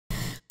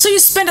So you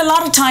spend a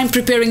lot of time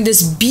preparing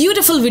this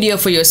beautiful video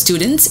for your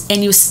students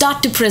and you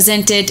start to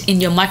present it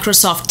in your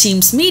Microsoft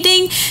Teams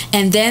meeting,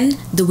 and then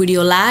the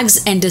video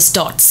lags and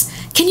distorts.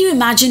 Can you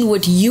imagine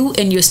what you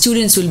and your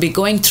students will be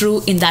going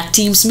through in that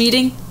Teams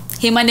meeting?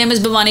 Hey, my name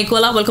is Bhavani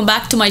Kola. Welcome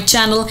back to my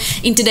channel.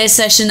 In today's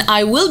session,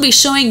 I will be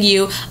showing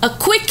you a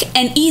quick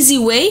and easy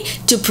way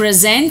to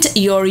present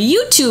your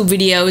YouTube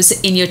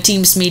videos in your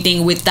Teams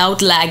meeting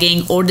without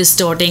lagging or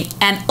distorting,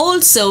 and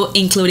also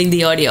including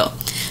the audio.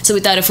 So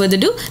without further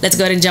ado, let's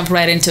go ahead and jump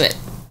right into it.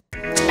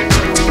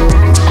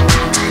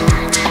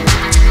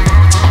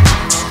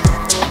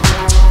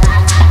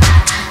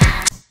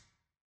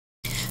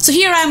 So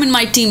here I am in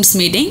my Teams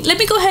meeting. Let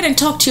me go ahead and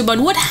talk to you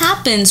about what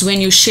happens when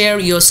you share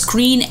your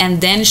screen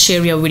and then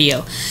share your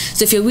video.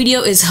 So if your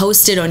video is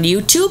hosted on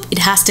YouTube, it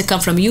has to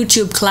come from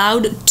YouTube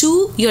Cloud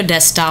to your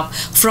desktop,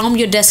 from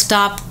your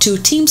desktop to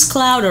Teams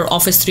Cloud or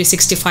Office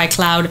 365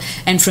 Cloud,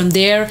 and from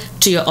there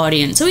to your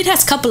audience. So it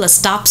has a couple of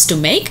stops to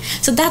make.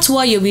 So that's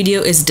why your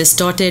video is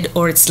distorted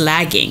or it's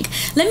lagging.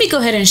 Let me go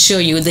ahead and show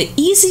you the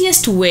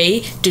easiest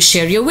way to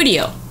share your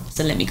video.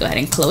 So let me go ahead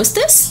and close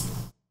this.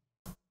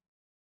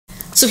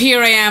 So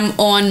here I am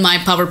on my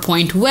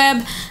PowerPoint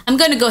web. I'm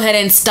going to go ahead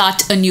and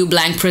start a new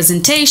blank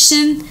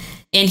presentation.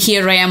 And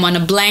here I am on a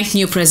blank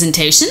new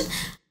presentation.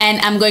 And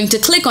I'm going to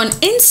click on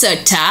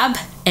Insert tab.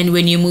 And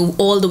when you move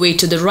all the way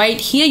to the right,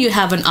 here you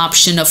have an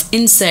option of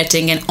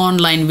inserting an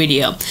online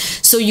video.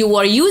 So you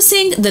are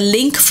using the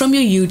link from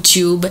your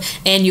YouTube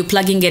and you're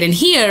plugging it in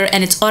here,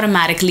 and it's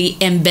automatically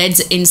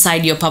embeds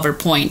inside your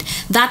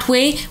PowerPoint. That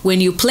way, when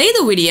you play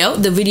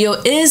the video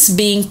is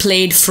being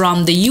played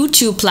from the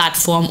YouTube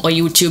platform or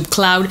YouTube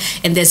Cloud,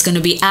 and there's going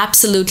to be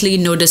absolutely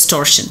no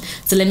distortion.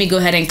 So let me go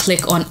ahead and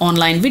click on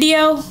online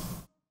video.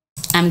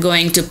 I'm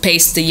going to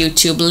paste the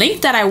YouTube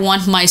link that I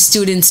want my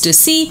students to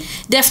see.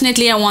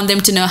 Definitely, I want them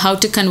to know how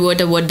to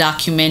convert a Word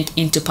document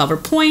into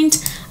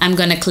PowerPoint. I'm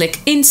going to click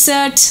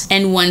Insert,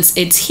 and once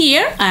it's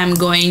here, I'm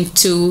going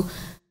to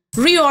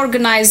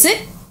reorganize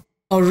it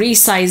or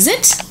resize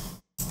it.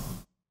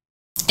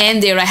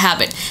 And there I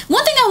have it.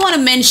 One thing I want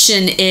to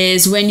mention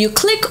is when you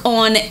click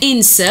on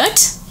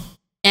Insert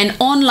and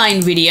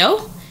Online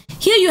Video,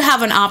 here you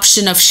have an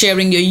option of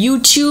sharing your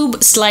YouTube,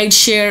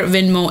 SlideShare,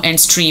 Venmo, and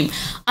Stream.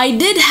 I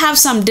did have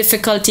some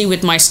difficulty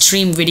with my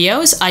Stream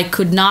videos. I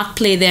could not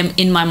play them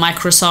in my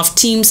Microsoft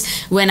Teams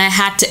when I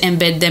had to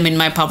embed them in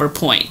my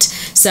PowerPoint.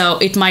 So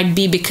it might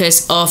be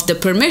because of the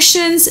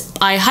permissions.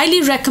 I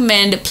highly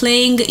recommend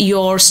playing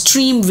your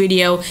Stream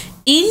video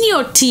in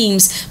your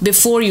Teams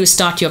before you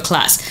start your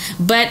class.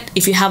 But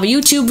if you have a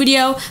YouTube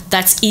video,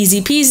 that's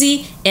easy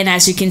peasy. And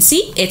as you can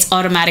see, it's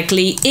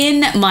automatically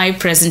in my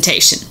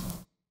presentation.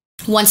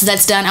 Once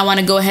that's done, I want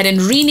to go ahead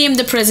and rename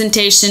the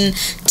presentation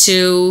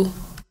to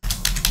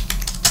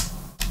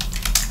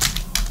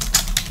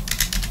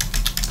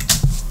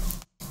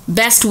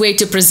Best Way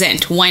to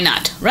Present. Why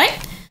not,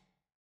 right?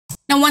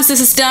 Now, once this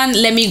is done,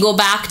 let me go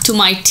back to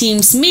my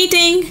Teams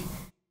meeting.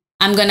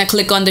 I'm going to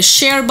click on the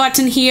share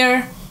button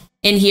here.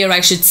 And here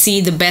I should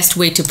see the best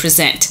way to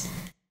present.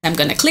 I'm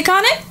going to click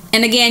on it.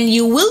 And again,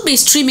 you will be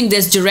streaming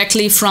this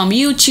directly from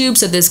YouTube,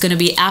 so there's going to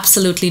be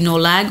absolutely no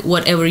lag.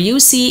 Whatever you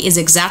see is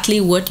exactly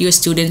what your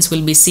students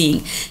will be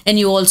seeing. And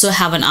you also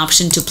have an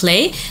option to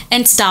play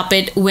and stop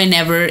it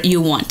whenever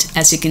you want.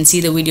 As you can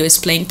see, the video is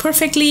playing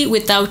perfectly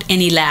without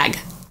any lag.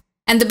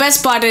 And the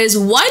best part is,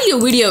 while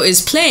your video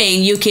is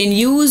playing, you can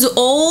use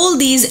all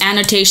these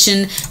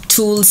annotation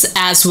tools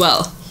as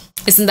well.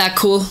 Isn't that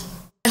cool?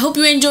 I hope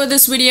you enjoyed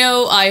this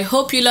video. I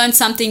hope you learned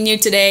something new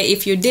today.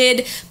 If you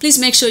did, please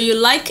make sure you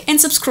like and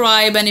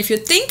subscribe. And if you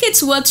think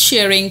it's worth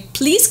sharing,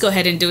 please go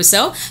ahead and do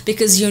so,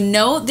 because you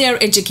know there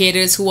are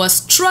educators who are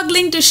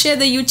struggling to share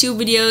their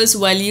YouTube videos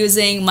while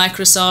using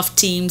Microsoft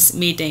Teams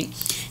meeting.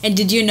 And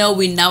did you know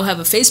we now have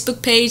a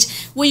Facebook page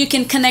where you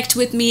can connect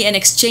with me and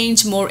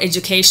exchange more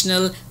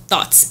educational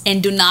thoughts?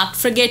 And do not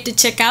forget to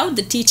check out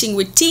the Teaching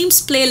with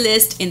Teams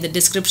playlist in the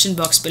description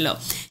box below.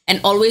 And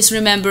always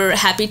remember,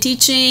 happy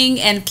teaching,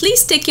 and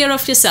please take care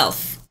of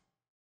yourself.